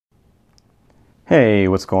Hey,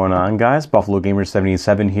 what's going on, guys? Buffalo Gamer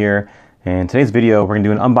 77 here, and in today's video we're going to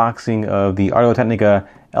do an unboxing of the AudioTechnica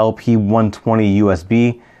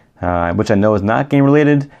LP120-USB, which I know is not game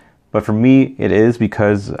related, but for me it is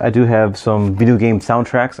because I do have some video game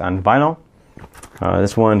soundtracks on vinyl.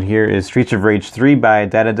 This one here is Streets of Rage 3 by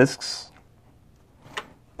Data Discs.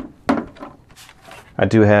 I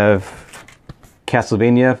do have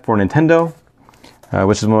Castlevania for Nintendo,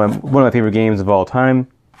 which is one of my favorite games of all time.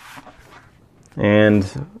 And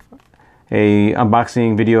a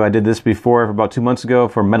unboxing video I did this before about 2 months ago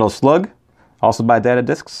for Metal Slug, also by Data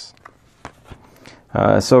Discs.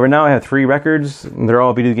 So right now I have 3 records, and they're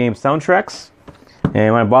all video game soundtracks.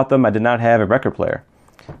 And when I bought them, I did not have a record player,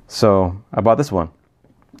 so I bought this one.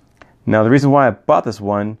 Now the reason why I bought this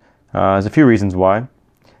one, there's a few reasons why.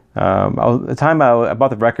 At the time I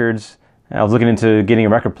bought the records, I was looking into getting a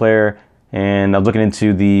record player. And I'm looking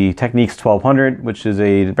into the Technics 1200, which is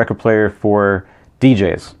a record player for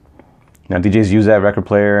DJs. Now DJs use that record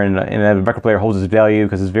player, and that record player holds its value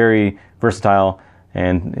because it's very versatile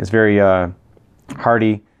and it's very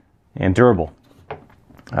hardy and durable.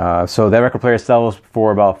 So that record player sells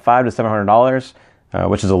for about $500 to $700,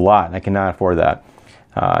 which is a lot. I cannot afford that.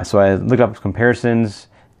 So I looked up comparisons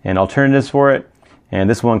and alternatives for it, and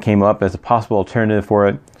this one came up as a possible alternative for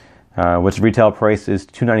it. Which retail price is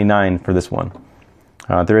 $299 for this one.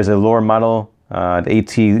 There is a lower model,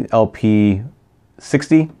 the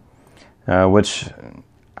LP60, which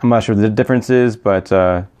I'm not sure what the difference is, but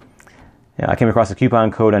yeah, I came across a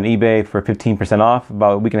coupon code on eBay for 15% off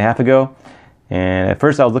about a week and a half ago. And at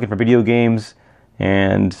first I was looking for video games,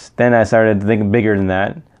 and then I started thinking bigger than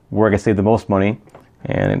that, where I could save the most money.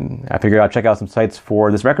 And I figured I'd check out some sites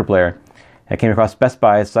for this record player. I came across Best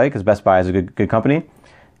Buy's site, because Best Buy is a good company.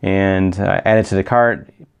 And added to the cart,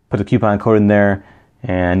 put the coupon code in there,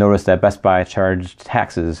 and noticed that Best Buy charged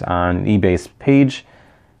taxes on eBay's page.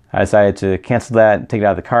 I decided to cancel that, take it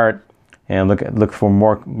out of the cart, and look for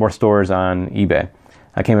more stores on eBay.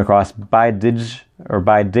 I came across Dig's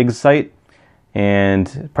site,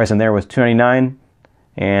 and price on there was $299,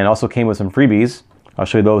 and also came with some freebies. I'll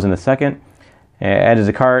show you those in a second. Added to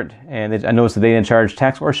the cart, and I noticed that they didn't charge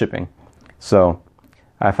tax or shipping. So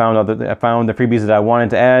I found the freebies that I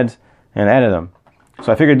wanted to add and added them.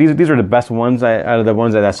 So I figured these are the best ones out of the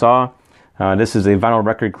ones that I saw. This is a vinyl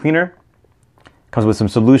record cleaner. Comes with some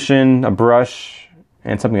solution, a brush,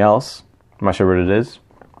 and something else. I'm not sure what it is.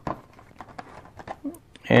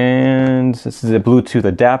 And this is a Bluetooth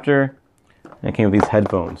adapter. And it came with these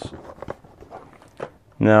headphones.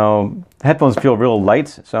 Now, the headphones feel real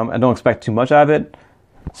light, so I don't expect too much out of it.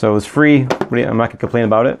 So it's free. I'm not going to complain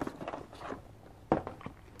about it.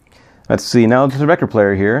 Let's see, now to the record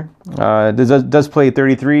player here. It does play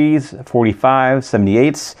 33s, 45s,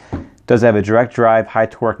 78s. Does have a direct drive high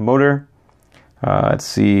torque motor. Let's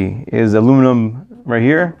see, is aluminum right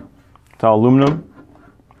here. It's all aluminum.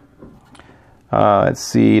 Let's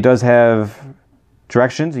see, it does have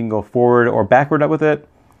directions. You can go forward or backward up with it.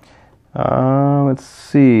 Let's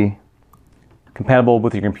see, compatible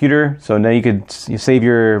with your computer. So now you save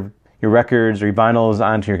your records or your vinyls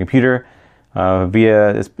onto your computer.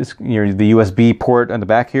 Via the USB port on the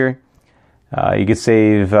back here. You could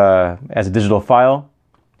save as a digital file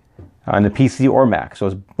on the PC or Mac, so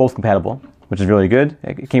it's both compatible, which is really good.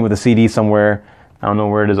 It came with a CD somewhere. I don't know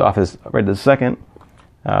where it is off this right this second,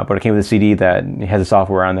 but it came with a CD that has the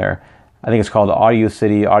software on there. I think it's called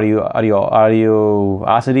Audiocity,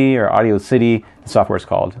 Audiocity, or Audio City. The software is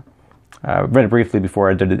called. I read it briefly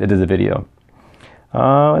before I did the video.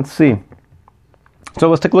 Let's see. So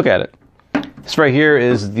let's take a look at it. This right here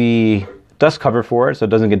is the dust cover for it, so it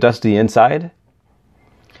doesn't get dusty inside.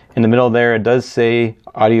 In the middle there, it does say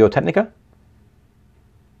AudioTechnica.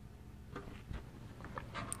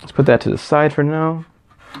 Let's put that to the side for now.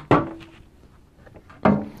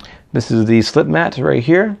 This is the slip mat right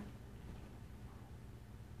here.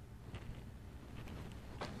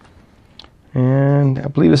 And I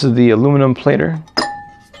believe this is the aluminum plater.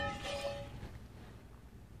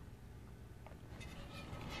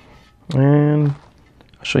 And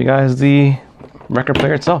I'll show you guys the record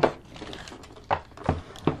player itself.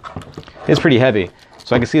 It's pretty heavy,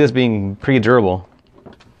 so I can see this being pretty durable.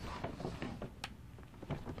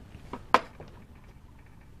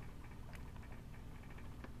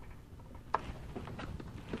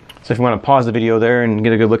 So if you want to pause the video there and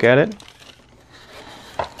get a good look at it,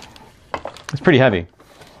 it's pretty heavy.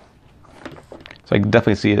 So I can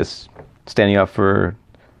definitely see this standing up for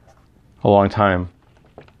a long time.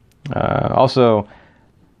 Also,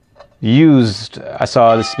 used, I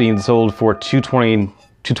saw this being sold for $220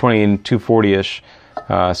 and $240-ish.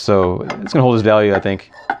 So it's gonna hold its value, I think.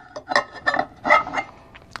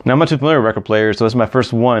 Now, I'm not too familiar with record players, so this is my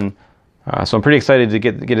first one. So I'm pretty excited to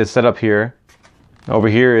get it set up here. Over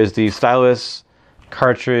here is the stylus,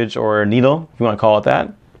 cartridge, or needle, if you want to call it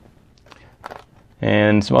that.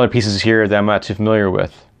 And some other pieces here that I'm not too familiar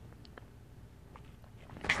with.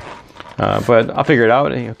 But I'll figure it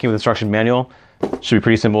out. It came with an instruction manual. Should be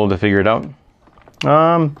pretty simple to figure it out.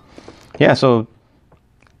 Yeah, so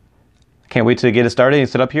can't wait to get it started and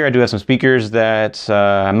set up here. I do have some speakers that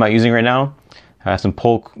I'm not using right now. Some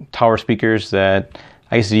Polk tower speakers that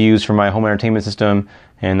I used to use for my home entertainment system,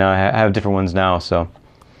 and I have different ones now. So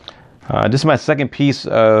this is my second piece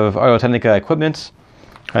of AudioTechnica equipment.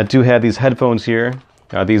 I do have these headphones here.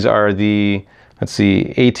 These are the, let's see,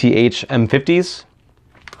 ATH M50s.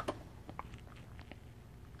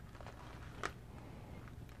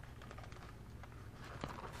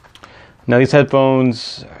 Now these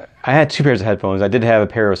headphones, I had two pairs of headphones. I did have a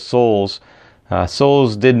pair of Soles.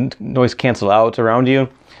 Soles did noise cancel out around you.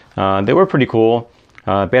 They were pretty cool.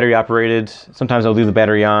 Battery operated. Sometimes I'll leave the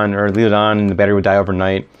battery on or leave it on and the battery would die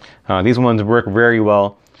overnight. These ones work very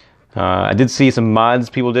well. I did see some mods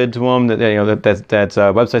people did to them that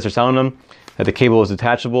websites are selling them. That the cable is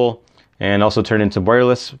detachable and also turned into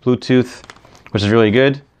wireless Bluetooth, which is really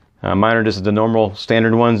good. Mine are just the normal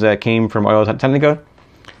standard ones that came from AudioTechnica.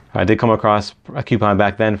 I did come across a coupon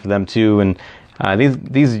back then for them too, and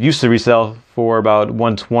these used to resell for about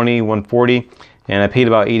 $120, $140, and I paid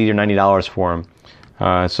about $80 or $90 for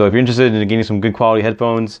them. So if you're interested in getting some good quality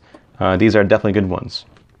headphones, these are definitely good ones.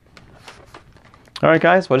 Alright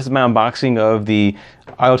guys, well, this is my unboxing of the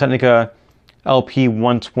AudioTechnica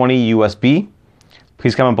LP120-USB.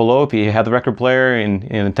 Please comment below if you have the record player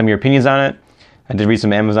and tell me your opinions on it. I did read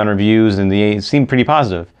some Amazon reviews and they seem pretty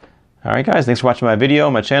positive. Alright guys, thanks for watching my video,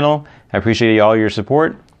 my channel. I appreciate all your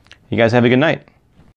support. You guys have a good night.